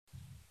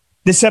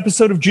This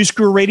episode of Juice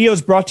Guru Radio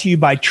is brought to you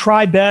by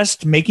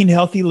TriBest, making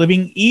healthy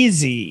living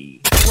easy.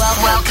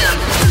 Welcome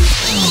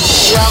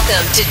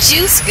to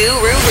Juice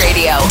Guru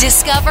Radio.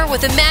 Discover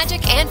what the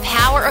magic and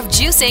power of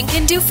juicing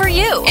can do for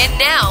you. And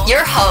now,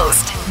 your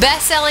host,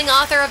 best-selling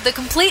author of The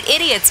Complete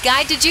Idiot's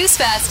Guide to Juice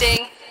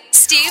Fasting,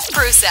 Steve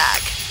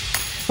Prussack.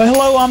 Well,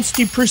 hello, I'm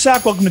Steve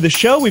Prussack. Welcome to the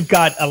show. We've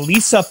got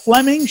Elisa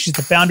Fleming. She's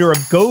the founder of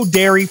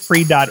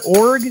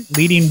GoDairyFree.org,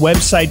 leading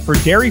website for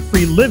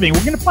dairy-free living.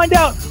 We're going to find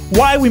out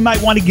why we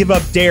might want to give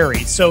up dairy.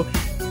 So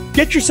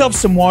get yourself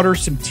some water,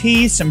 some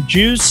tea, some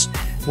juice.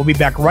 We'll be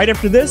back right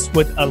after this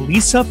with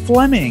Elisa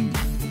Fleming.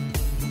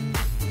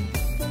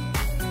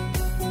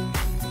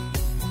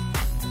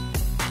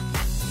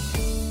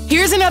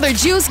 Here's another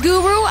Juice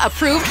Guru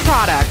approved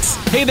product.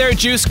 Hey there,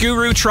 Juice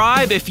Guru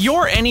tribe. If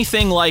you're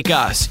anything like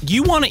us,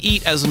 you want to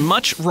eat as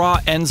much raw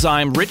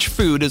enzyme-rich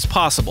food as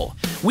possible.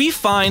 We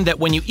find that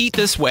when you eat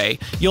this way,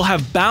 you'll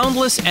have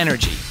boundless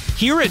energy.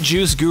 Here at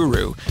Juice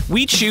Guru,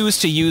 we choose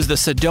to use the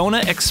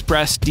Sedona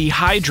Express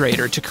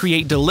dehydrator to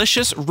create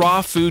delicious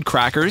raw food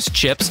crackers,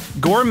 chips,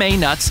 gourmet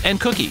nuts, and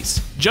cookies.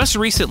 Just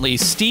recently,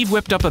 Steve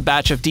whipped up a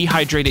batch of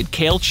dehydrated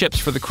kale chips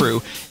for the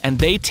crew, and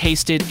they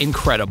tasted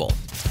incredible.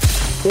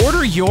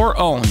 Order your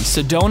own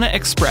Sedona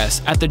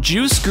Express at the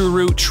Juice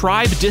Guru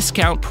Tribe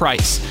discount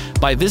price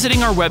by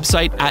visiting our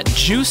website at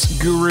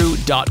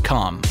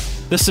juiceguru.com.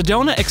 The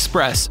Sedona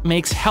Express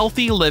makes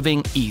healthy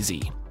living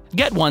easy.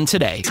 Get one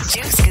today.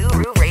 Juice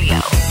Guru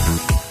Radio.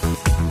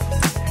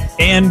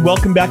 And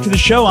welcome back to the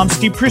show. I'm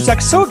Steve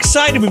Prussack. So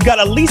excited. We've got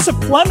Elisa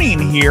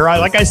Fleming here.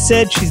 Like I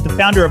said, she's the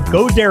founder of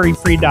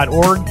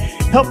GoDairyFree.org,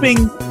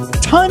 helping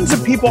tons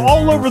of people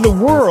all over the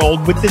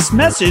world with this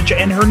message.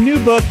 And her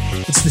new book,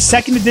 it's the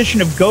second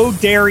edition of Go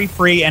Dairy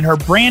Free, and her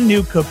brand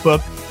new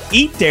cookbook,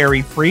 Eat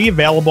Dairy Free,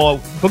 available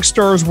at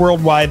bookstores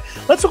worldwide.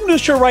 Let's welcome to the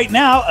show right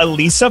now,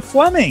 Elisa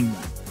Fleming.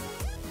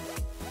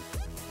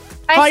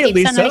 Hi, Steve.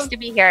 Elisa. So nice to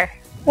be here.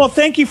 Well,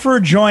 thank you for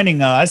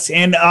joining us.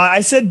 And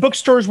I said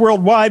bookstores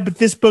worldwide, but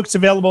this book's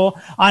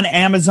available on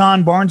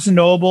Amazon, Barnes &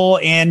 Noble,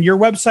 and your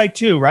website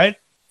too, right?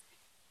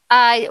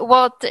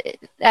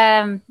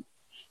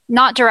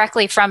 Not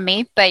directly from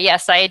me, but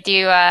yes, I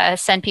do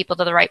send people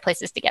to the right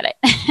places to get it.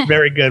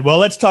 Very good. Well,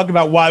 let's talk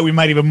about why we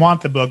might even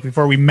want the book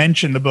before we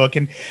mention the book.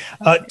 And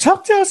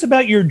talk to us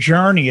about your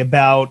journey,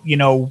 about,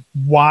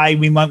 why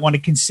we might want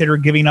to consider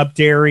giving up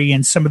dairy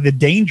and some of the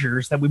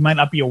dangers that we might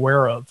not be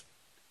aware of.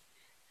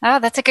 Oh,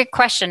 that's a good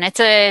question.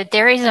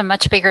 Dairy is a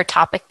much bigger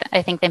topic,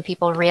 I think, than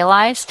people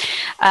realize.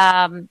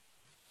 And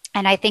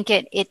I think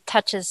it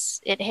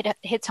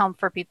hits home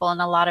for people in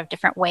a lot of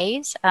different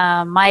ways.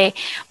 My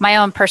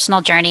own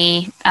personal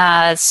journey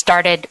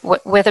started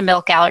with a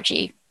milk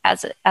allergy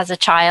as a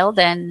child,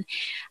 and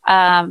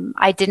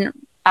I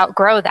didn't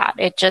outgrow that.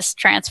 It just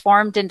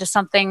transformed into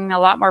something a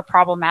lot more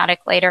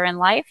problematic later in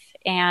life.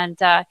 And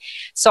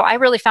so I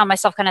really found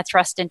myself kind of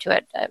thrust into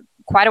it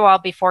quite a while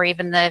before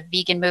even the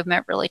vegan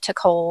movement really took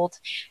hold,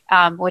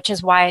 which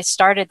is why I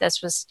started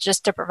this, was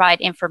just to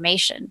provide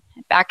information.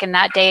 Back in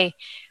that day,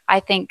 I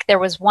think there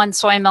was one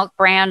soy milk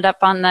brand up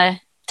on the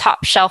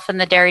top shelf in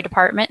the dairy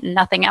department and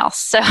nothing else.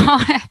 So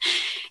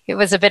it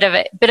was a bit of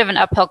an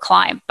uphill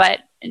climb. But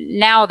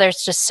now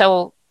there's just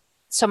so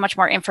much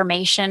more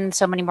information,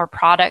 so many more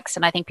products,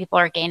 and I think people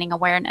are gaining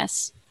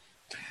awareness.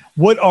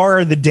 What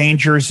are the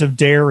dangers of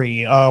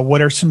dairy?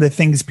 What are some of the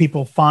things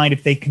people find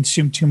if they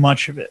consume too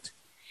much of it?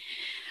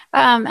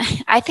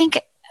 I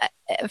think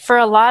for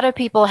a lot of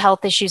people,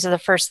 health issues are the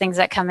first things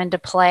that come into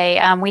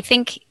play. We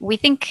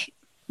think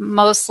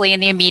mostly in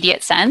the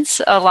immediate sense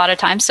a lot of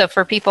times. So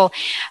for people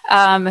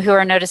who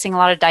are noticing a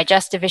lot of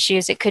digestive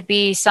issues, it could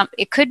be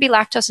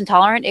lactose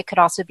intolerant. It could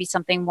also be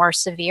something more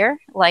severe,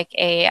 like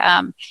a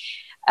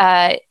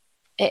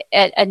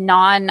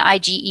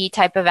non-IgE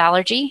type of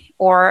allergy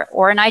or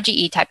an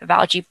IgE type of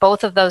allergy.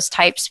 Both of those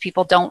types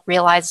people don't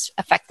realize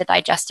affect the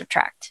digestive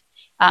tract.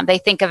 They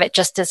think of it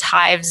just as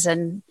hives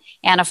and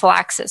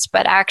anaphylaxis,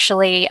 but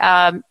actually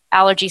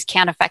allergies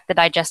can affect the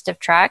digestive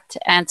tract.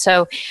 And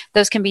so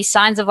those can be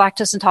signs of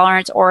lactose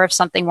intolerance or of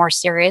something more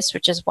serious,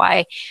 which is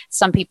why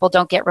some people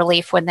don't get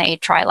relief when they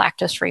try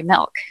lactose-free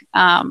milk.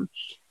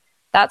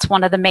 That's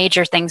one of the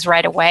major things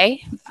right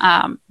away.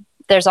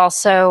 There's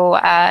also,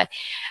 I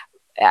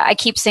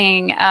keep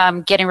seeing,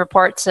 getting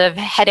reports of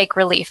headache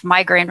relief,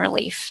 migraine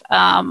relief,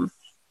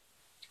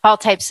 all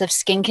types of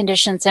skin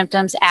condition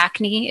symptoms.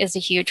 Acne is a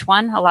huge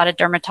one. A lot of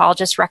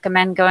dermatologists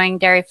recommend going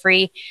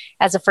dairy-free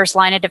as a first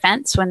line of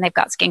defense when they've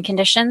got skin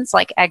conditions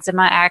like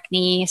eczema,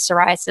 acne,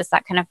 psoriasis,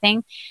 that kind of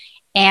thing.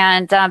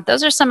 And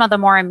those are some of the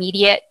more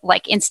immediate,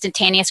 like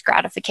instantaneous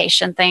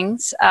gratification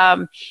things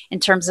in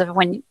terms of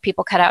when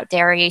people cut out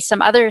dairy.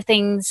 Some other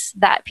things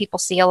that people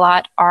see a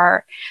lot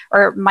are,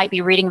 or might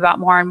be reading about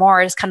more and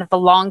more, is kind of the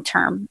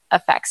long-term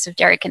effects of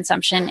dairy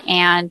consumption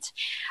and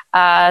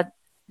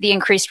the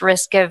increased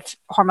risk of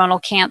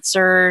hormonal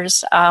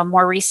cancers,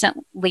 more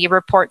recently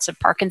reports of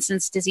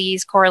Parkinson's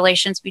disease,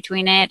 correlations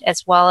between it,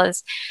 as well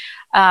as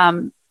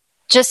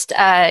Just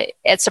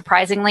it's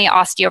surprisingly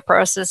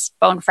osteoporosis,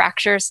 bone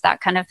fractures,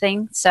 that kind of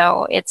thing.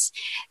 So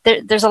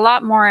there's a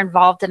lot more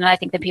involved in it, I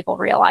think, than people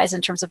realize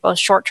in terms of both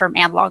short-term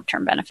and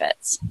long-term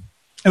benefits.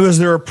 Was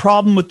there a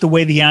problem with the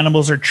way the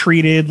animals are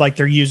treated? Like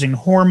they're using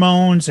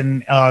hormones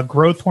and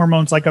growth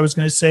hormones, like I was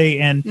going to say,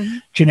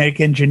 and genetic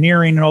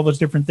engineering and all those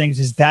different things.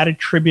 Is that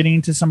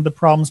attributing to some of the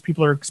problems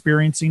people are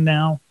experiencing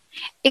now?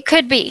 It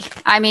could be.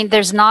 I mean,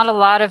 there's not a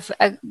lot of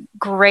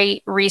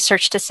great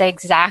research to say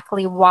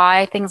exactly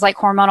why things like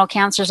hormonal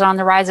cancers are on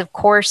the rise. Of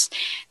course,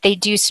 they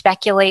do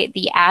speculate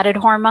the added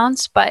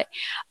hormones, but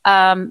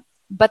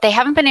they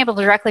haven't been able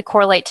to directly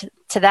correlate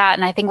to that.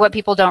 And I think what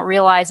people don't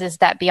realize is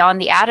that beyond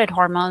the added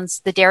hormones,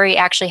 the dairy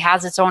actually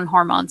has its own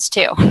hormones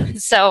too.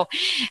 So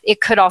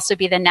it could also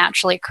be the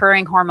naturally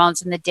occurring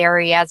hormones in the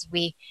dairy. As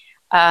we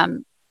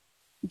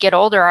get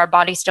older, our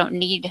bodies don't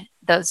need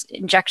those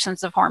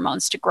injections of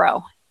hormones to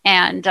grow.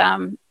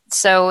 And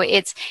so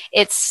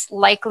it's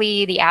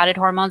likely the added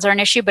hormones are an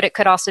issue, but it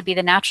could also be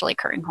the naturally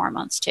occurring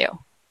hormones too.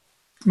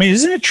 I mean,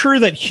 isn't it true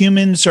that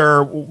humans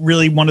are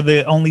really one of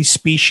the only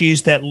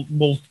species that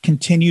will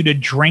continue to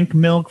drink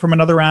milk from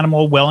another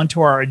animal well into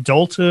our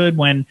adulthood,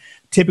 when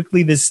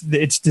typically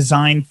it's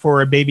designed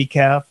for a baby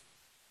calf?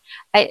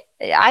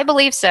 I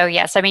believe so,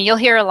 yes. I mean, you'll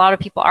hear a lot of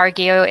people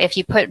argue if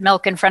you put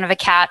milk in front of a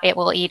cat, it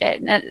will eat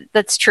it. And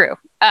that's true.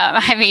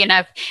 I mean,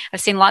 I've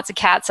seen lots of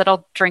cats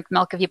that'll drink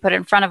milk if you put it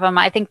in front of them.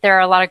 I think there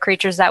are a lot of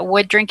creatures that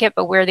would drink it,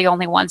 but we're the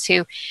only ones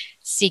who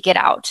seek it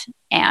out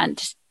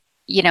and,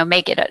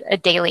 make it a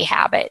daily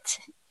habit.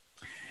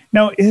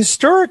 Now,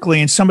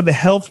 historically, in some of the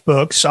health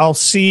books, I'll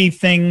see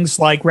things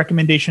like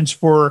recommendations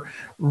for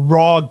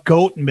raw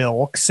goat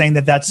milk, saying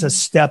that that's a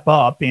step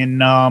up in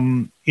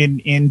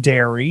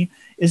dairy.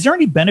 Is there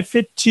any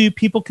benefit to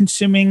people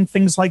consuming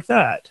things like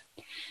that?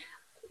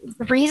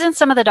 The reason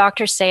some of the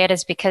doctors say it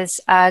is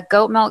because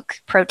goat milk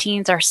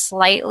proteins are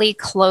slightly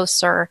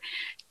closer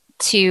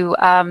to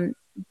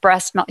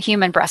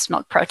human breast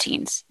milk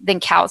proteins than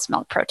cow's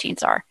milk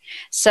proteins are.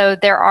 So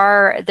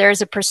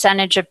there's a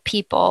percentage of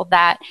people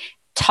that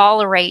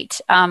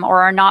tolerate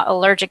or are not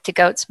allergic to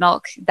goat's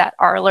milk that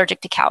are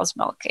allergic to cow's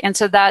milk. And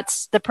so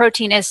the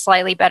protein is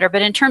slightly better.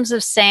 But in terms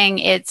of saying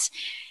it's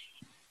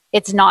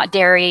not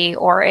dairy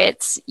or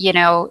it's,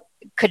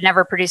 could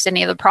never produce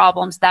any of the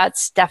problems,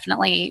 that's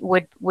definitely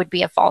would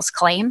be a false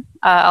claim.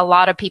 A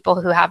lot of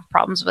people who have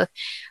problems with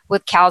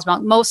cow's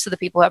milk, most of the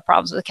people who have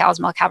problems with cow's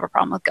milk have a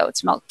problem with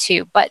goat's milk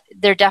too. But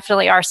there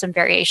definitely are some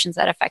variations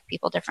that affect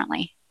people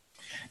differently.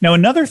 Now,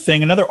 another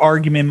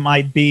argument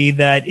might be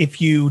that if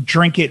you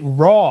drink it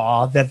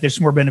raw, that it's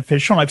more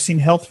beneficial. And I've seen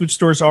health food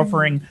stores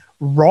offering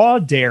raw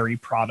dairy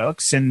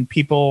products, and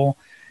people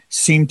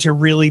seem to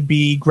really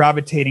be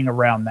gravitating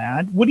around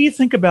that. What do you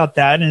think about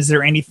that? And is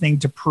there anything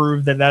to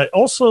prove that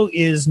also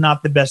is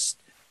not the best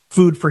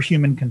food for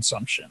human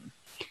consumption?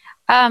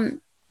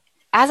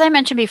 As I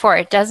mentioned before,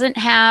 it doesn't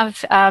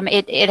have,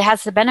 it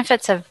has the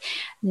benefits of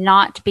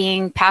not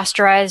being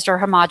pasteurized or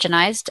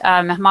homogenized.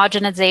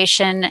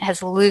 Homogenization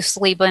has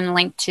loosely been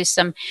linked to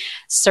some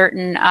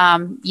certain,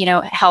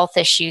 health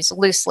issues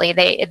loosely.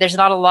 There's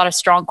not a lot of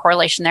strong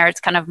correlation there. It's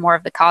kind of more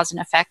of the cause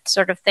and effect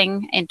sort of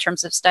thing in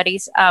terms of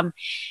studies.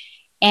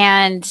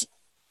 And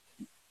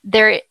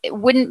there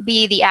wouldn't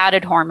be the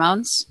added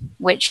hormones,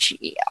 which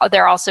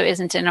there also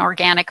isn't in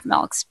organic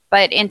milks.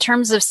 But in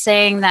terms of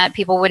saying that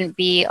people wouldn't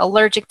be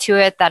allergic to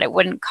it, that it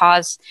wouldn't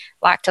cause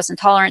lactose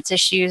intolerance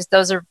issues,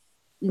 those are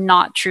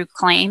not true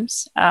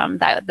claims.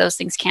 That those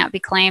things can't be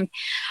claimed.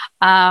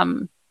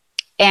 And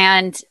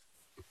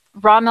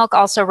raw milk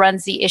also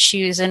runs the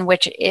issues in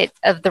which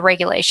of the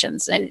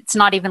regulations. It's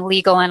not even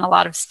legal in a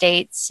lot of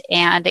states,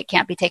 and it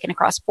can't be taken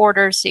across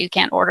borders, so you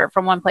can't order it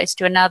from one place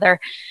to another.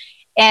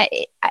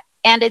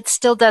 And it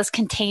still does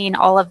contain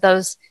all of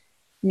those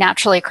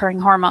naturally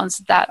occurring hormones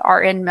that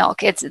are in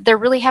milk. There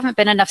really haven't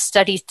been enough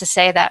studies to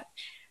say that,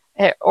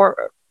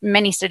 or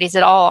many studies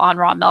at all on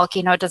raw milk.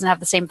 It doesn't have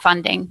the same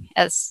funding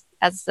as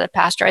the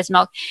pasteurized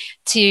milk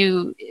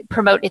to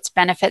promote its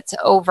benefits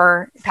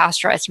over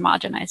pasteurized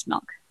homogenized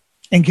milk.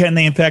 And can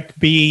they in fact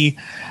be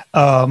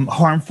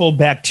harmful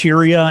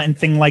bacteria and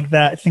things like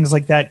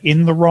that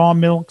in the raw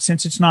milk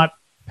since it's not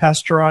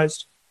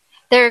pasteurized?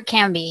 There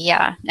can be,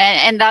 yeah.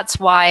 And that's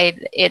why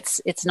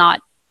it's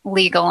not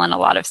legal in a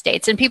lot of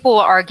states. And people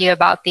will argue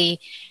about the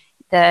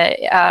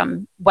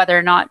whether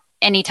or not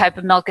any type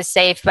of milk is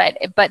safe,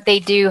 but they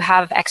do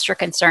have extra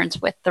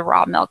concerns with the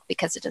raw milk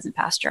because it isn't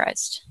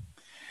pasteurized.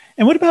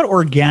 And what about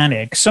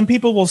organic? Some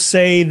people will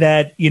say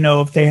that,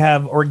 if they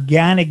have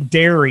organic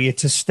dairy,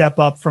 it's a step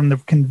up from the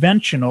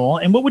conventional.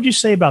 And what would you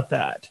say about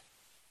that?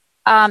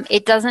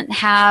 It doesn't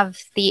have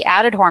the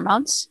added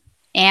hormones,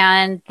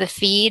 and the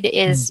feed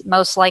is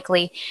most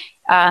likely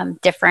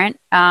different.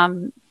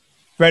 Right.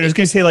 I was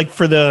going to say, like,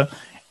 for the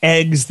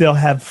eggs, they'll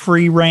have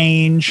free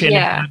range, and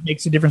it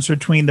makes a difference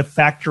between the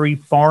factory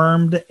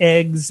farmed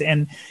eggs.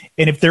 And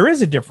if there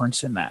is a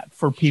difference in that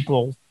for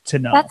people to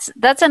know.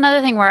 That's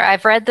another thing where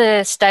I've read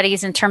the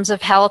studies in terms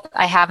of health.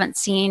 I haven't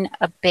seen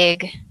a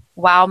big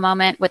wow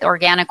moment with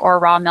organic or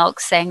raw milk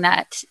saying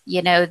that,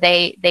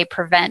 they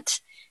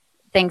prevent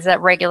things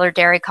that regular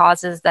dairy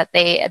causes, that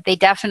they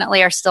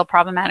definitely are still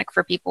problematic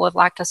for people with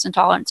lactose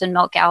intolerance and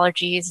milk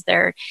allergies.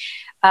 They're,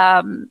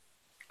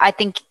 I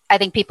think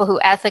people who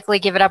ethically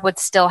give it up would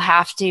still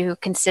have to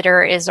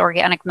consider, is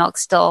organic milk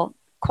still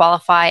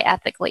qualify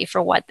ethically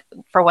for what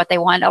they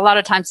want? A lot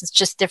of times it's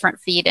just different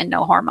feed and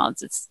no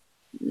hormones. It's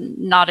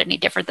not any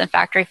different than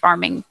factory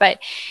farming, but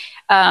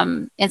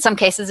in some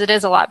cases it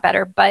is a lot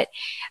better. But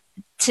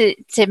to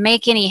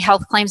make any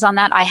health claims on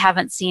that, I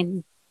haven't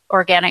seen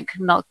organic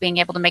milk being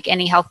able to make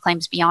any health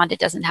claims beyond it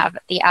doesn't have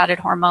the added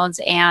hormones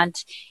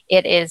and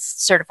it is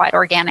certified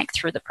organic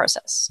through the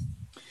process.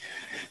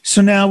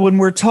 So now when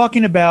we're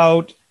talking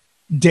about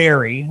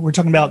dairy, we're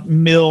talking about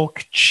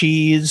milk,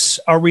 cheese.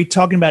 Are we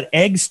talking about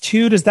eggs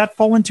too? Does that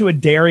fall into a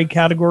dairy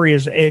category?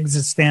 Is eggs a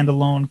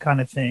standalone kind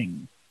of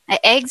thing?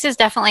 Eggs is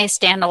definitely a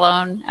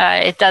standalone.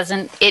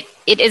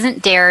 It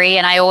isn't dairy.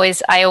 And I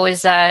always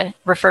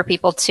refer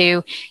people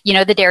to,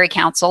 the Dairy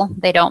Council.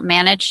 They don't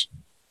manage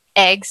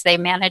eggs, they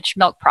manage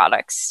milk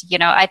products.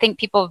 I think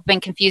people have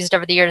been confused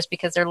over the years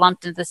because they're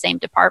lumped into the same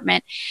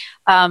department.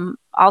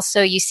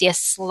 Also, you see a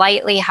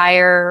slightly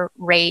higher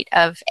rate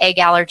of egg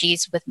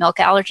allergies with milk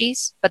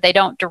allergies, but they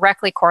don't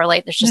directly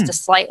correlate. There's just a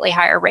slightly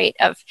higher rate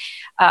of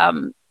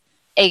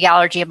egg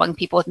allergy among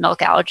people with milk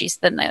allergies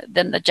than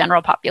the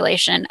general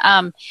population.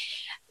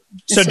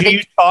 So do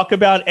you talk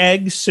about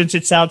eggs since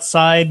it's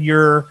outside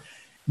your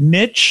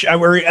niche?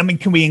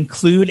 Can we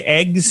include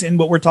eggs in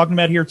what we're talking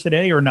about here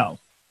today or no?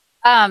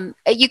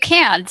 You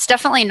can. It's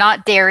definitely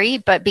not dairy,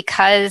 but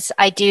because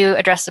I do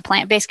address the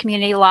plant-based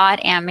community a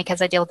lot and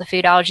because I deal with the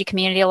food allergy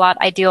community a lot,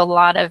 I do a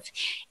lot of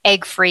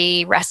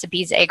egg-free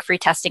recipes, egg-free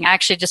testing. I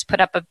actually just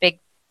put up a big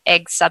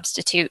egg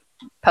substitute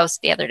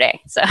post the other day.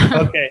 So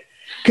okay.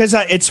 Because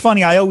it's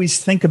funny, I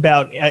always think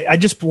about, I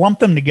just lump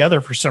them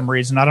together for some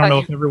reason. I don't know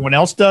if everyone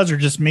else does or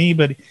just me,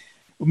 but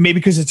maybe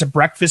because it's a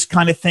breakfast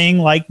kind of thing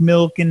like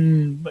milk,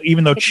 and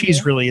even though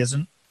cheese really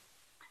isn't.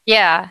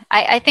 Yeah,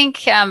 I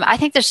think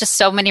there's just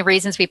so many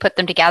reasons we put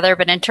them together,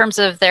 but in terms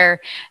of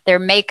their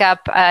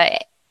makeup,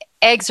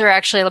 eggs are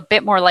actually a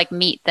bit more like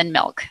meat than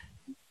milk,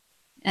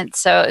 and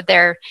so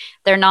they're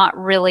not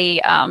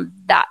really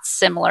that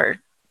similar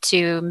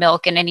to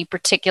milk in any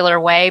particular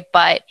way,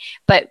 but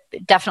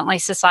definitely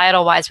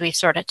societal wise, we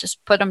sort of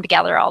just put them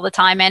together all the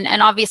time, and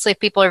obviously if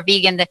people are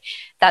vegan,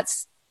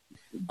 that's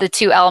the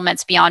two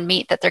elements beyond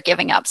meat that they're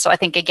giving up. So I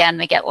think again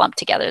they get lumped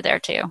together there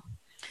too.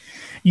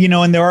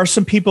 And there are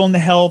some people in the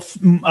health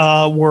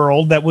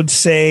world that would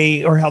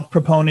say, or health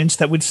proponents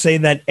that would say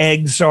that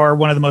eggs are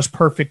one of the most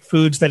perfect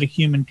foods that a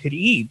human could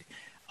eat.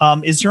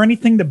 Is there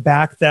anything to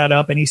back that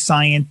up? Any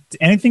science,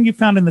 anything you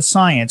found in the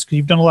science? Because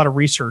you've done a lot of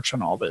research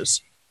on all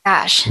this.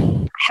 Gosh,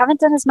 I haven't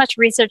done as much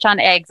research on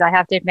eggs, I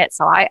have to admit.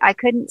 So I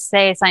couldn't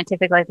say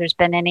scientifically if there's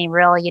been any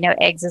real,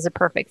 eggs as a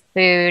perfect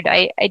food.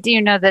 I do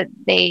know that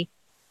egg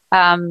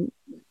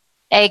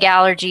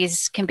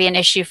allergies can be an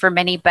issue for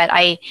many, but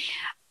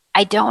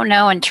I don't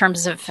know in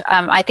terms of,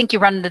 I think you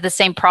run into the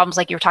same problems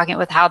like you were talking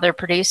with how they're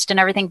produced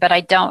and everything, but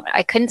I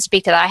couldn't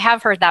speak to that. I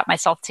have heard that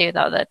myself too,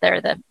 though, that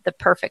they're the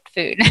perfect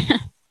food.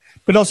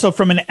 But also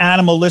from an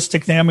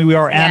animalistic thing, we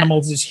are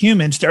animals as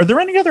humans. Are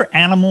there any other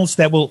animals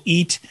that will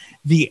eat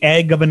the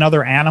egg of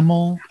another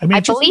animal?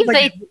 I believe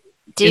they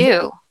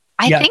do.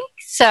 I think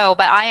so,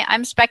 but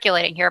I'm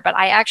speculating here, but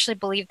I actually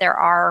believe there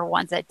are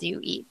ones that do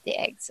eat the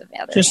eggs of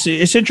other animals.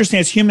 It's interesting.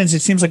 As humans,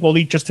 it seems like we'll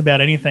eat just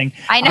about anything.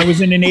 I know. I was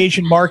in an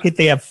Asian market.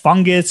 They have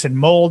fungus and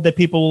mold that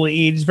people will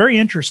eat. It's very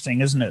interesting,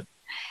 isn't it?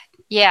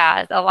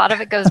 Yeah, a lot of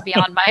it goes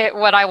beyond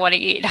what I want to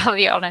eat, I'll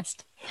be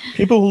honest.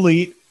 People will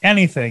eat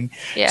anything.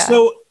 Yeah.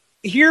 So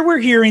here we're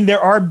hearing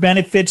there are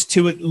benefits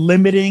to it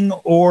limiting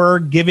or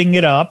giving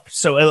it up.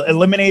 So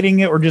eliminating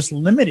it or just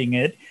limiting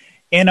it.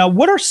 And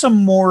what are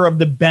some more of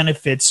the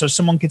benefits? So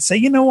someone could say,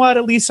 you know what,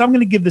 at least I'm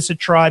going to give this a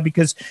try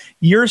because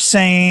you're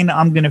saying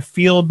I'm going to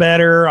feel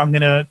better. I'm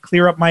going to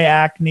clear up my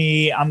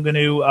acne. I'm going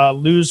to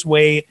lose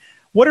weight.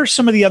 What are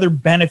some of the other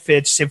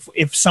benefits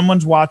if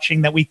someone's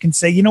watching that we can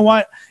say, you know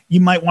what,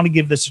 you might want to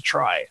give this a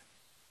try?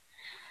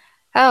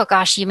 Oh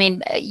gosh, you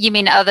mean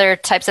other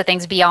types of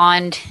things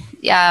beyond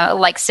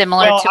like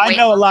similar to I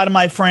know a lot of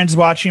my friends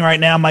watching right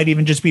now might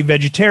even just be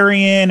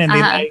vegetarian and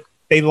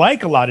they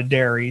like a lot of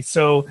dairy.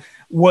 So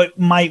what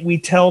might we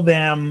tell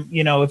them,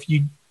 if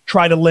you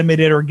try to limit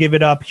it or give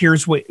it up,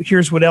 here's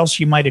what else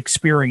you might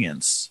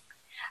experience?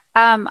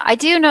 I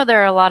do know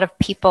there are a lot of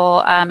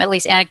people, at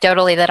least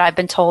anecdotally, that I've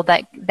been told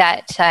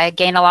that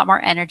gain a lot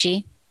more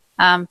energy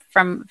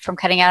from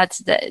cutting out.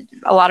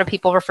 A lot of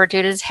people refer to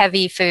it as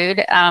heavy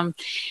food.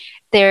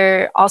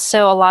 There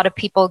also a lot of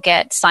people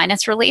get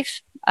sinus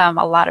relief. A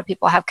lot of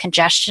people have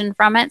congestion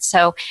from it.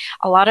 So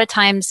a lot of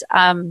times,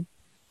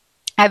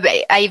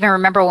 I even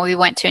remember when we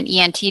went to an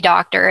ENT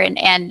doctor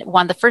and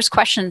one of the first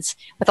questions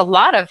with a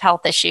lot of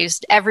health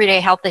issues, everyday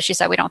health issues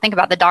that we don't think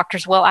about, the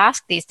doctors will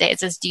ask these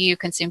days is, do you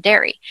consume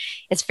dairy?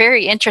 It's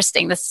very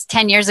interesting. This is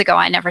 10 years ago.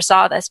 I never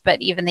saw this, but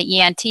even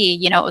the ENT,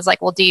 it was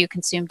like, well, do you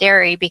consume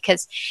dairy?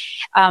 Because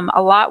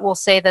a lot will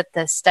say that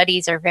the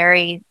studies are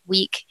very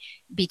weak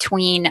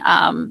between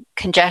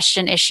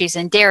congestion issues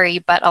and dairy,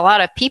 but a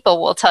lot of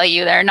people will tell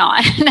you they're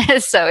not.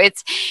 So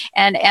it's,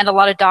 and a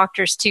lot of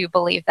doctors too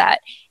believe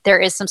that there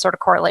is some sort of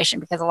correlation,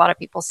 because a lot of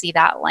people see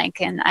that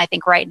link. And I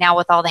think right now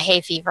with all the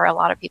hay fever, a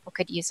lot of people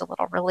could use a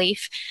little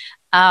relief.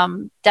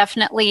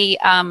 Definitely,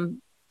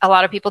 a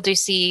lot of people do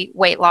see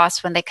weight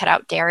loss when they cut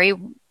out dairy.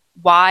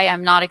 Why,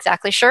 I'm not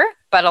exactly sure,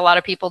 but a lot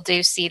of people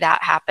do see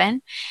that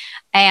happen.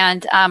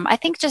 And I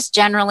think just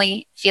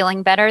generally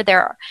feeling better.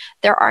 There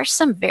are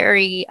some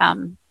very,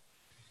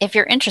 if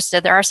you're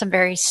interested, there are some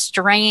very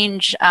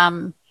strange,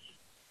 what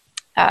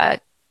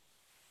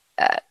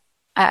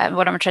I'm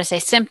trying to say,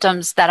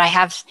 symptoms that I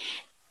have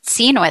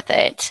seen with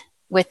it,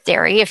 with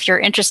dairy. If you're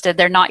interested,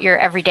 they're not your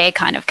everyday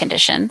kind of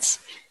conditions.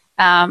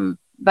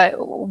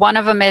 But one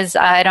of them is,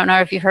 I don't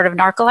know if you've heard of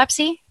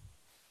narcolepsy.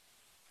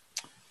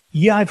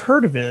 Yeah, I've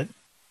heard of it.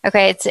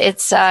 Okay,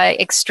 it's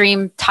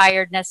extreme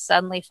tiredness,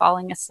 suddenly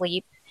falling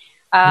asleep.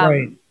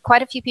 Right.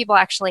 Quite a few people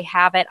actually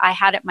have it. I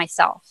had it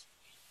myself.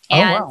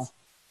 And oh,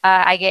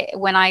 wow.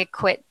 When I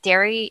quit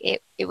dairy,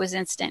 it was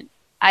instant.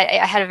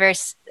 I had a very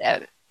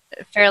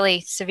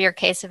fairly severe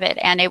case of it,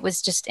 and it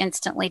was just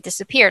instantly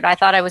disappeared. I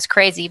thought I was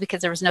crazy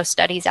because there was no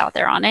studies out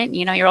there on it.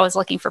 You know, you're always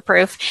looking for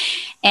proof.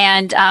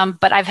 And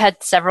but I've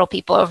had several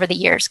people over the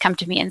years come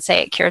to me and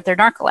say it cured their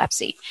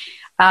narcolepsy.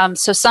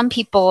 So some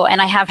people,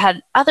 and I have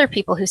had other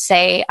people who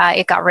say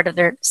it got rid of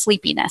their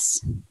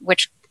sleepiness,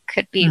 which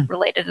could be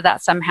related to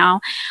that somehow.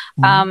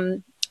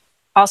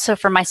 Also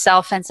for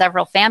myself and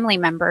several family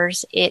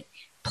members, it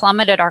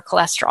plummeted our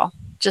cholesterol,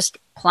 just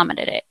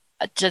plummeted it.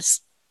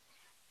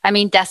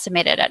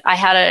 Decimated it. I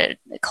had a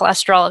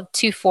cholesterol of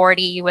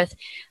 240 with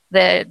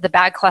the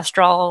bad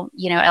cholesterol,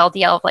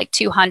 LDL of like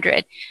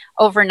 200.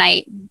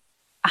 Overnight,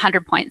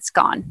 100 points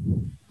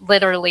gone,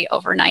 literally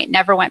overnight,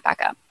 never went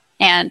back up.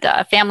 And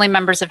family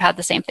members have had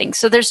the same thing.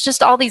 So there's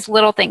just all these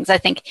little things, I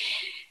think,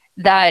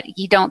 that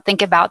you don't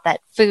think about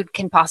that food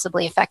can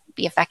possibly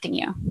be affecting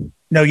you.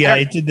 No, yeah,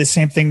 it did the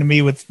same thing to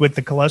me with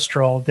the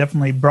cholesterol.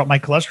 Definitely brought my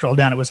cholesterol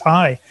down. It was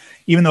high,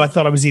 even though I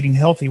thought I was eating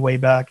healthy way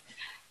back.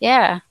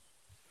 Yeah.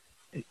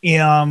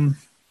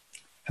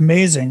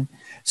 Amazing.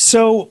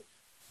 So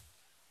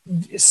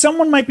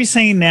someone might be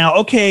saying now,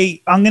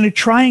 okay, I'm going to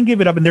try and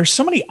give it up. And there's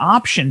so many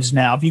options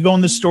now. If you go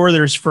in the store,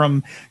 there's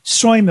from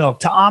soy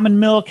milk to almond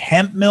milk,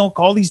 hemp milk,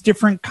 all these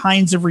different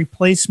kinds of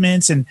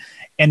replacements and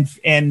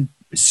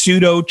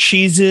pseudo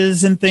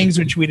cheeses and things,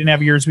 which we didn't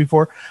have years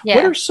before. Yeah.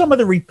 What are some of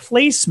the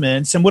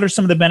replacements and what are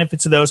some of the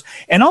benefits of those?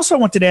 And also I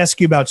wanted to ask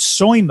you about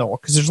soy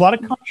milk, because there's a lot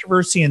of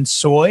controversy in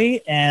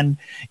soy and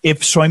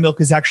if soy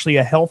milk is actually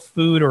a health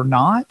food or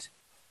not.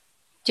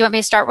 Do you want me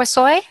to start with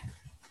soy?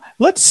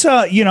 Let's,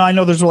 I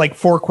know there's like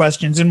 4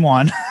 questions in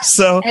one.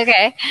 So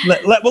okay.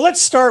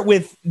 Let's start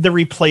with the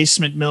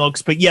replacement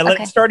milks. But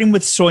yeah, starting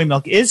with soy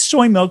milk. Is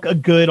soy milk a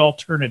good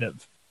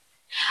alternative?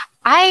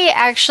 I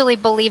actually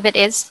believe it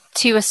is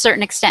to a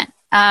certain extent.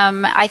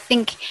 I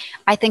think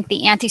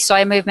the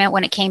anti-soy movement,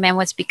 when it came in,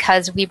 was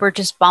because we were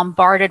just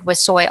bombarded with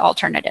soy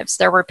alternatives.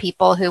 There were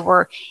people who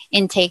were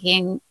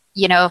intaking,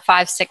 5-6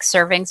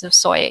 servings of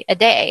soy a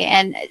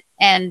day,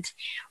 and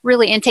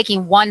really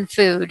intaking one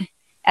food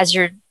as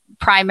your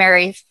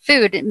primary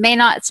food, it may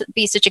not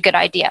be such a good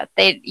idea.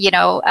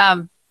 And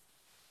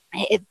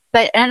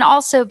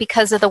also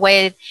because of the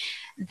way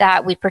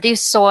that we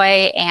produce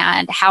soy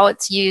and how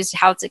it's used,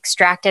 how it's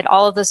extracted,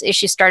 all of those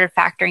issues started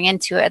factoring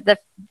into it. The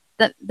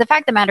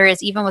fact of the matter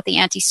is, even with the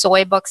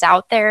anti-soy books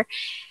out there,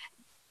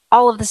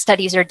 all of the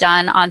studies are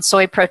done on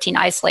soy protein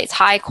isolates,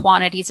 high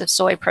quantities of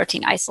soy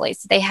protein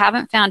isolates. They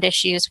haven't found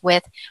issues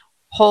with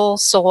whole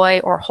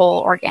soy or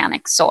whole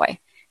organic soy.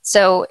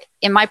 So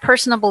in my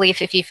personal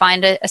belief, if you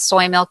find a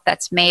soy milk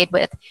that's made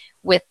with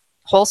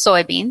whole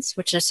soybeans,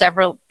 which there's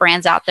several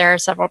brands out there,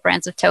 several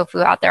brands of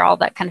tofu out there, all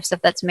that kind of stuff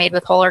that's made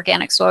with whole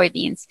organic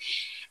soybeans,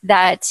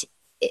 that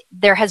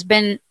there has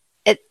been,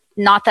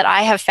 not that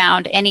I have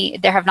found any,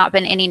 there have not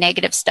been any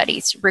negative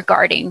studies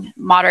regarding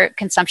moderate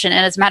consumption.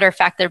 And as a matter of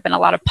fact, there have been a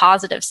lot of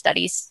positive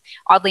studies,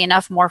 oddly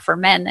enough, more for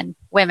men than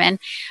women,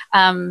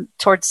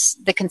 towards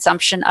the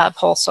consumption of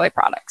whole soy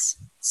products.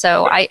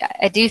 So I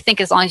do think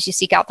as long as you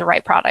seek out the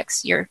right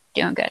products, you're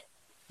doing good.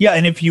 Yeah,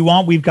 and if you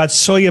want, we've got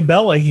Soya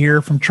Bella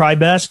here from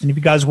TriBest, and if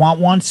you guys want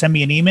one, send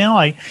me an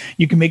email.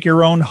 You can make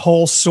your own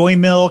whole soy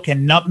milk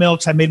and nut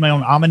milks. I made my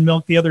own almond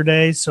milk the other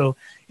day, so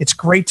it's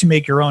great to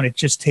make your own. It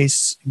just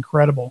tastes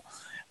incredible.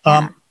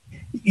 Yeah.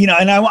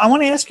 And I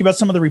want to ask you about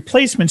some of the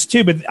replacements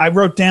too, but I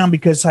wrote down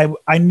because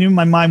I knew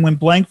my mind went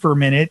blank for a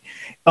minute.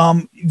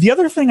 The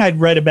other thing I'd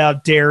read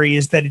about dairy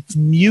is that it's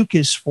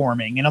mucus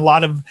forming, and a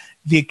lot of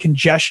the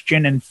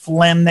congestion and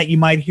phlegm that you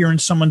might hear in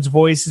someone's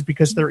voice is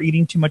because they're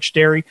eating too much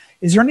dairy.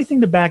 Is there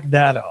anything to back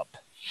that up?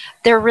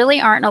 There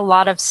really aren't a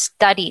lot of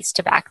studies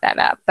to back that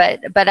up, but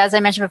as I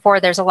mentioned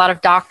before, there's a lot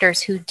of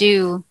doctors who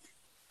do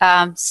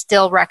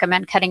still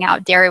recommend cutting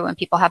out dairy when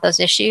people have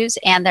those issues.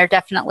 And there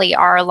definitely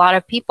are a lot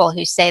of people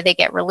who say they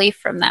get relief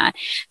from that.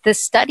 The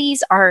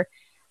studies are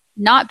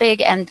not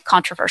big and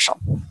controversial.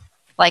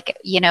 like,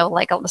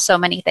 like so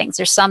many things.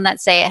 There's some that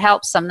say it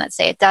helps, some that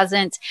say it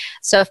doesn't.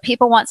 So if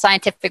people want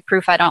scientific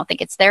proof, I don't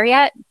think it's there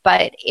yet.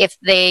 But if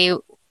they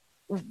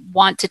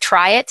want to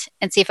try it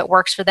and see if it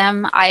works for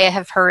them, I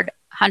have heard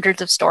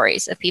hundreds of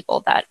stories of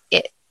people that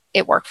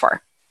it worked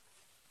for.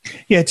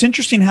 Yeah, it's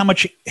interesting how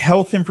much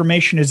health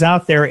information is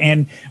out there.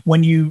 And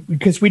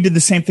because we did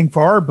the same thing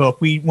for our book,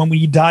 when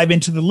we dive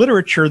into the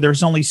literature,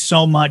 there's only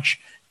so much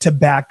to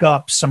back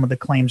up some of the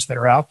claims that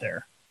are out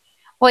there.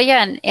 Well,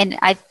 yeah, and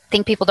I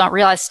think people don't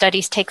realize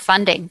studies take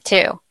funding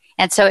too.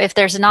 And so if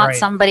there's not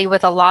somebody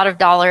with a lot of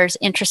dollars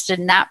interested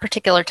in that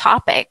particular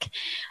topic,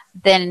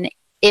 then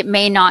it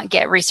may not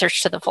get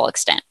researched to the full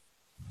extent.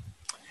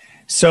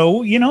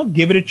 So,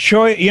 give it a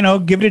choice,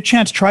 give it a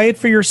chance, try it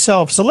for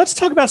yourself. So let's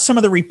talk about some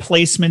of the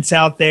replacements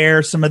out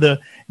there, some of the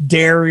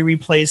dairy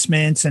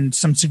replacements and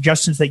some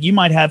suggestions that you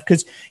might have,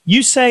 because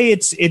you say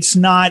it's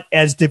not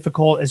as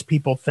difficult as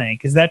people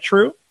think. Is that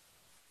true?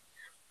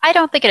 I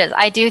don't think it is.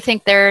 I do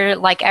think they're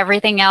like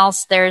everything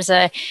else. There's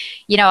a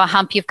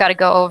hump you've got to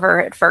go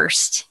over at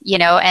first,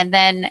 and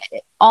then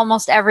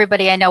almost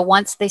everybody I know,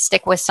 once they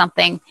stick with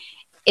something,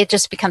 it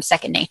just becomes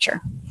second nature.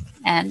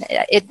 And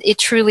it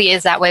truly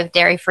is that way with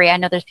dairy free. I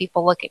know there's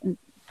people looking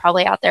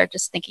probably out there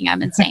just thinking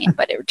I'm insane,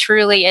 but it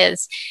truly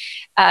is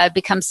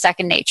becomes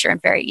second nature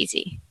and very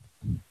easy.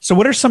 So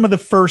what are some of the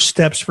first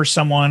steps for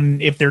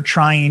someone if they're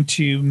trying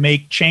to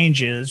make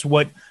changes?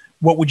 What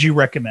would you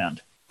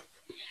recommend?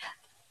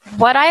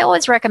 What I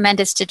always recommend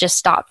is to just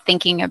stop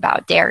thinking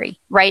about dairy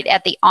right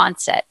at the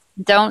onset.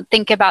 Don't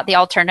think about the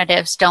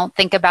alternatives. Don't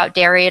think about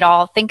dairy at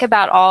all. Think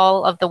about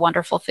all of the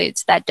wonderful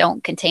foods that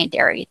don't contain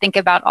dairy. Think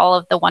about all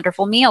of the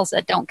wonderful meals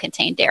that don't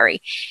contain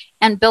dairy,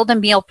 and build a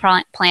meal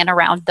plan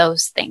around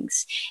those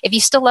things. If you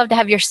still love to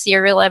have your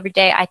cereal every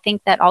day, I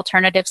think that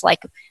alternatives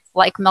like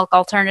milk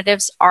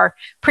alternatives are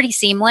pretty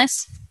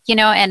seamless,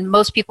 and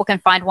most people can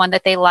find one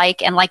that they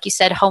like. And like you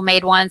said,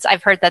 homemade ones.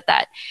 I've heard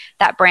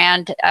that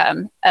brand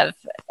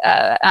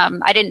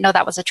I didn't know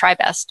that was a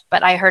TriBest,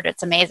 but I heard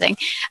it's amazing.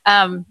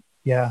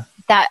 Yeah.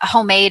 That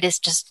homemade is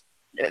just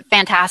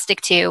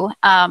fantastic too.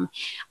 I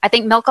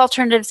think milk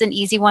alternatives is an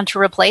easy one to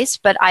replace,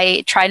 but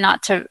I try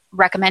not to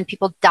recommend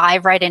people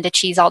dive right into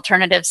cheese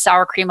alternatives,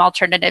 sour cream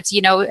alternatives.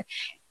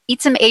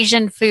 Eat some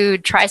Asian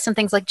food, try some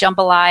things like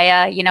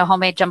jambalaya,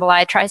 homemade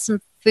jambalaya, try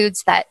some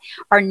foods that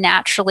are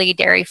naturally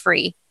dairy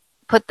free.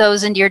 Put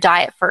those into your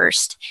diet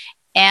first.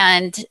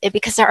 And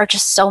because there are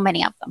just so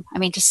many of them. I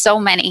mean, just so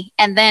many.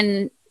 And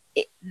then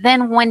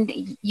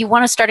when you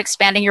want to start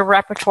expanding your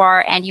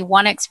repertoire and you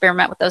want to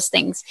experiment with those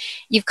things,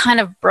 you've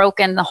kind of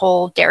broken the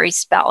whole dairy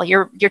spell.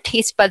 Your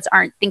taste buds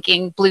aren't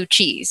thinking blue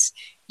cheese.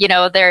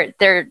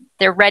 They're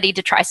ready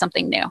to try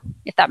something new,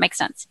 if that makes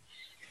sense.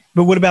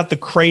 But what about the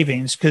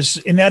cravings? Because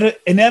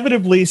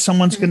inevitably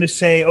someone's going to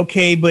say,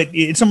 okay, but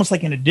it's almost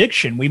like an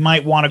addiction. We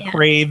might want to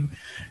crave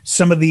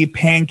some of the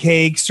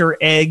pancakes or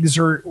eggs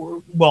or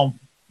well,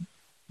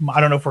 I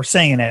don't know if we're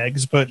saying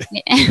eggs, but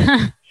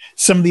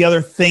some of the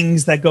other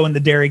things that go in the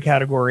dairy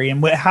category.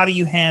 And how do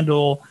you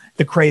handle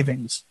the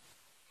cravings?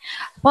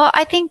 Well,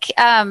 I think,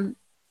 I'm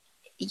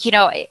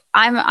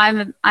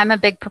a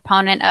big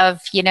proponent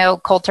of,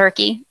 cold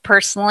turkey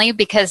personally,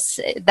 because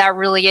that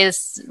really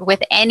is,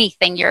 with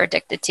anything you're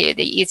addicted to,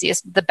 the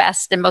easiest, the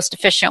best and most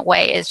efficient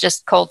way is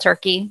just cold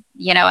turkey,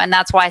 and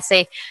that's why I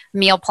say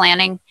meal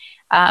planning,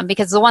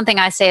 because the one thing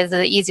I say is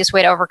the easiest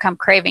way to overcome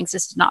cravings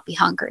is to not be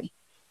hungry.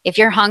 If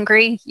you're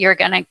hungry, you're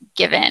going to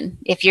give in.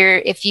 If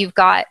you've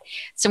got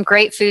some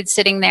great food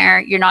sitting there,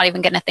 you're not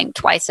even going to think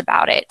twice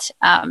about it.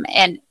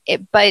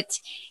 But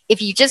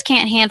if you just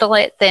can't handle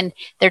it, then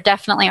there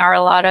definitely are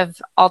a lot of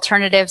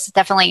alternatives.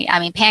 Definitely,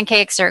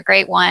 pancakes are a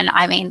great one.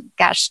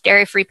 Gosh,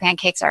 dairy-free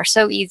pancakes are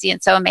so easy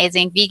and so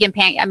amazing. Vegan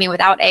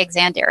without eggs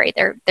and dairy,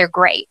 they're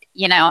great,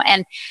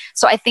 And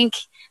so I think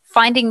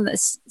finding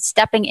this,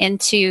 stepping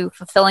into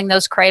fulfilling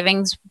those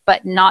cravings,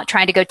 but not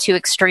trying to go too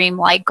extreme,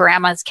 like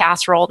grandma's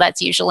casserole that's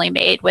usually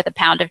made with a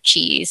pound of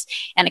cheese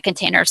and a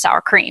container of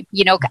sour cream.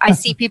 I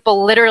see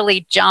people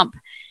literally jump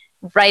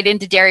right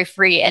into dairy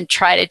free and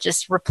try to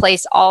just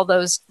replace all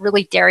those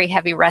really dairy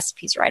heavy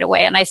recipes right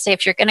away. And I say,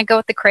 if you're going to go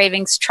with the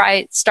cravings,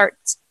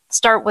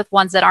 start with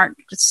ones that aren't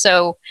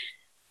so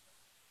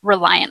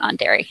reliant on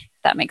dairy.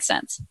 That makes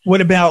sense. What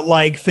about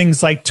like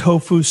things like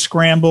tofu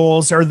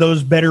scrambles? Are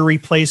those better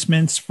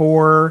replacements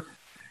for,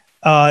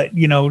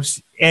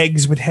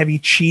 eggs with heavy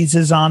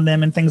cheeses on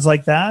them and things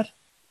like that?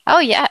 Oh,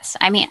 yes.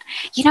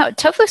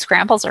 Tofu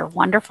scrambles are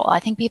wonderful. I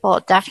think people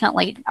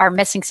definitely are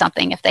missing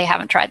something if they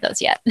haven't tried those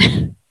yet.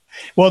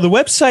 Well, the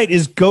website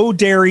is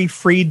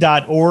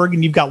godairyfree.org,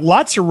 and you've got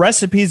lots of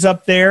recipes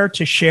up there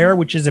to share,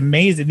 which is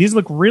amazing. These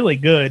look really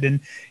good,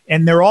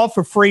 and they're all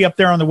for free up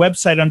there on the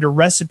website under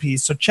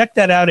recipes. So check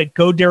that out at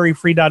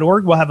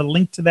godairyfree.org. We'll have a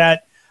link to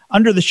that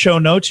under the show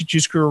notes at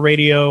Juice Guru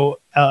Radio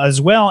as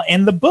well,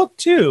 and the book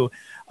too.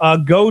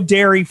 Go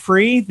Dairy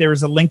Free.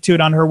 There's a link to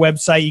it on her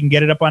website. You can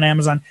get it up on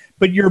Amazon.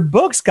 But your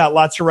book's got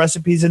lots of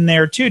recipes in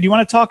there too. Do you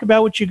want to talk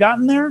about what you got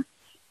in there?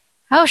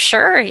 Oh,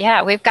 sure.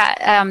 Yeah, we've got,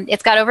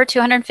 it's got over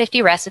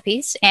 250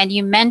 recipes. And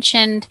you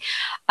mentioned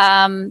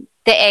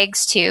the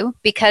eggs too,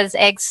 because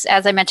eggs,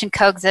 as I mentioned,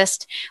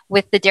 coexist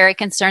with the dairy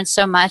concerns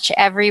so much.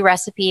 Every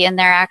recipe in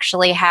there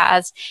actually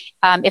has,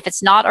 if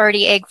it's not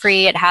already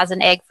egg-free, it has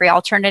an egg-free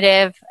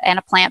alternative and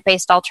a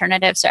plant-based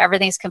alternative. So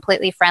everything's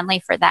completely friendly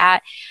for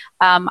that.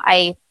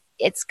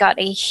 It's got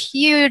a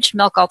huge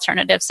milk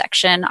alternative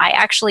section. I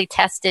actually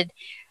tested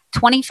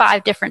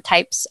 25 different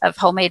types of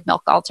homemade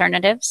milk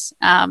alternatives,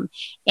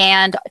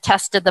 and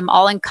tested them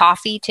all in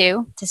coffee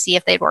too, to see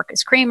if they'd work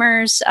as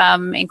creamers.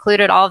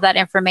 Included all of that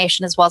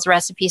information as well as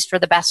recipes for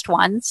the best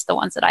ones, the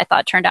ones that I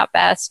thought turned out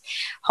best.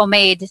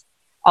 Homemade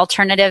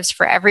alternatives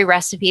for every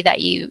recipe that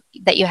you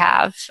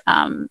have.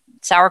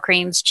 Sour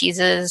creams,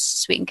 cheeses,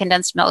 sweetened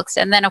condensed milks,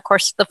 and then of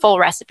course the full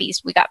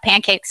recipes. We got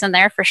pancakes in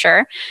there for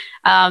sure.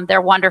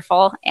 They're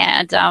wonderful,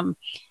 and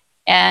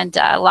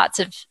lots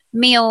of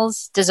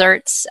meals,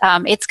 desserts.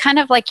 It's kind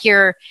of like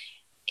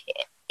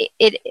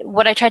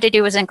what I tried to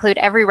do was include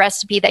every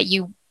recipe that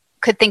you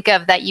could think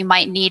of that you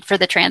might need for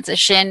the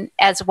transition,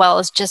 as well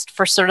as just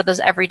for sort of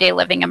those everyday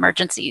living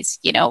emergencies,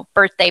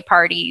 birthday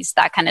parties,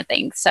 that kind of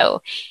thing.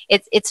 So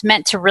it's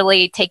meant to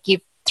really take you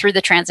through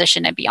the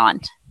transition and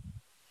beyond.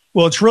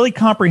 Well, it's really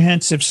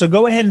comprehensive. So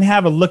go ahead and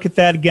have a look at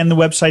that. Again, the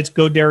website's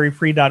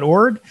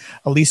godairyfree.org.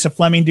 Elisa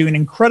Fleming doing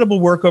incredible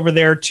work over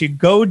there to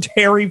go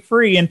dairy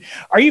free. And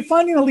are you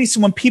finding, Elisa,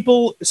 when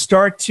people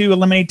start to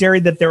eliminate dairy,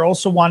 that they're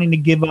also wanting to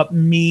give up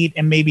meat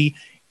and maybe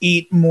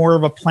eat more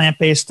of a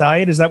plant-based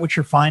diet? Is that what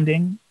you're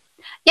finding?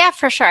 Yeah,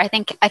 for sure. I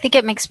think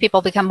it makes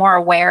people become more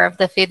aware of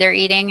the food they're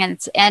eating,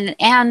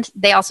 and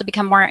they also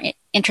become more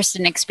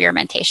interested in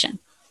experimentation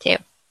too.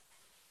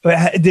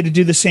 Did it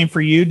do the same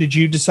for you? Did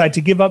you decide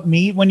to give up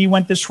meat when you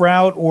went this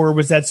route, or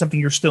was that something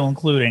you're still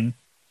including?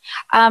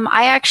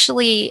 I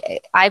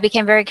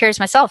became very curious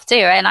myself too,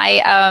 and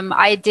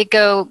I did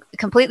go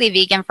completely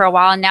vegan for a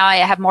while, and now I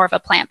have more of a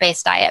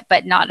plant-based diet,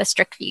 but not a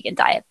strict vegan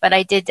diet. But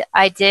I did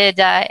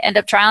end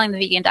up trialing the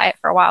vegan diet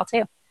for a while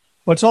too.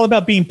 Well, it's all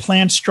about being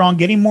plant strong,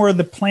 getting more of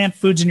the plant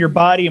foods in your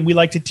body, and we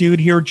like to do it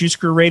here at Juice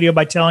Guru Radio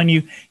by telling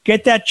you,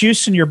 get that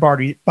juice in your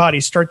body.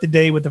 Start the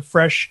day with a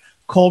fresh,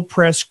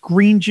 cold-pressed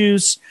green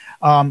juice.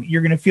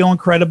 You're going to feel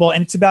incredible,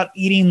 and it's about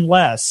eating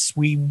less.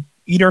 We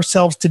eat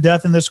ourselves to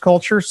death in this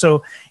culture,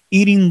 so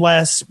eating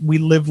less, we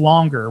live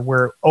longer.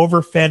 We're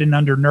overfed and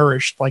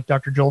undernourished, like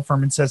Dr. Joel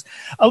Fuhrman says.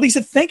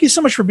 Elisa, thank you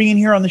so much for being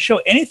here on the show.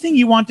 Anything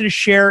you wanted to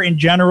share in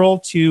general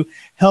to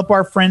help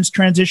our friends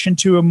transition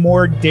to a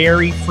more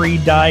dairy-free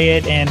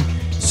diet and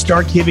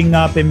start giving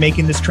up and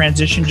making this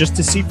transition just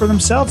to see for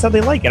themselves how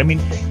they like it? I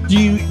mean, do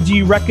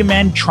you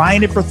recommend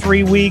trying it for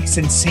 3 weeks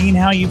and seeing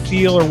how you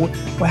feel,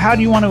 or how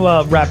do you want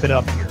to wrap it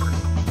up here?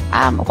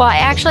 Well, I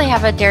actually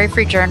have a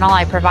dairy-free journal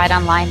I provide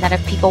online that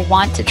if people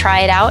want to try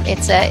it out,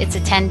 it's a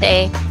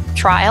 10-day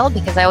trial,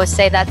 because I always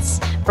say that's,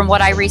 from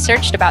what I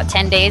researched, about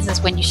 10 days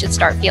is when you should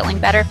start feeling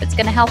better if it's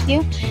going to help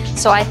you.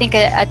 So I think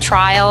a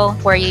trial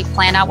where you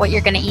plan out what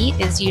you're going to eat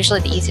is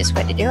usually the easiest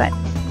way to do it.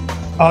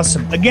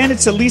 Awesome. Again,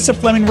 it's Elisa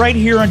Fleming right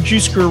here on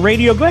Juice Guru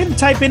Radio. Go ahead and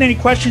type in any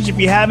questions if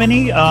you have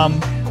any.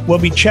 We'll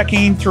be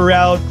checking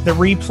throughout the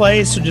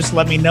replay, so just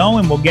let me know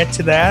and we'll get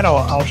to that.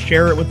 I'll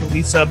share it with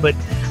Elisa. But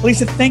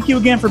Elisa, thank you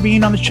again for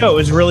being on the show. It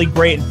was really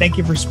great, and thank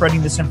you for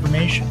spreading this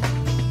information.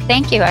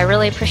 Thank you. I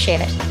really appreciate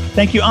it.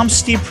 Thank you. I'm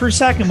Steve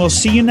Prusak, and we'll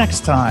see you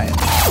next time.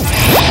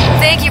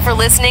 Thank you for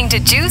listening to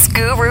Juice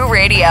Guru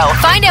Radio.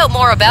 Find out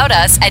more about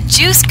us at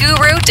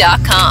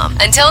juiceguru.com.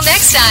 Until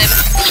next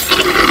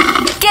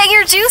time, get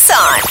your juice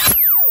on.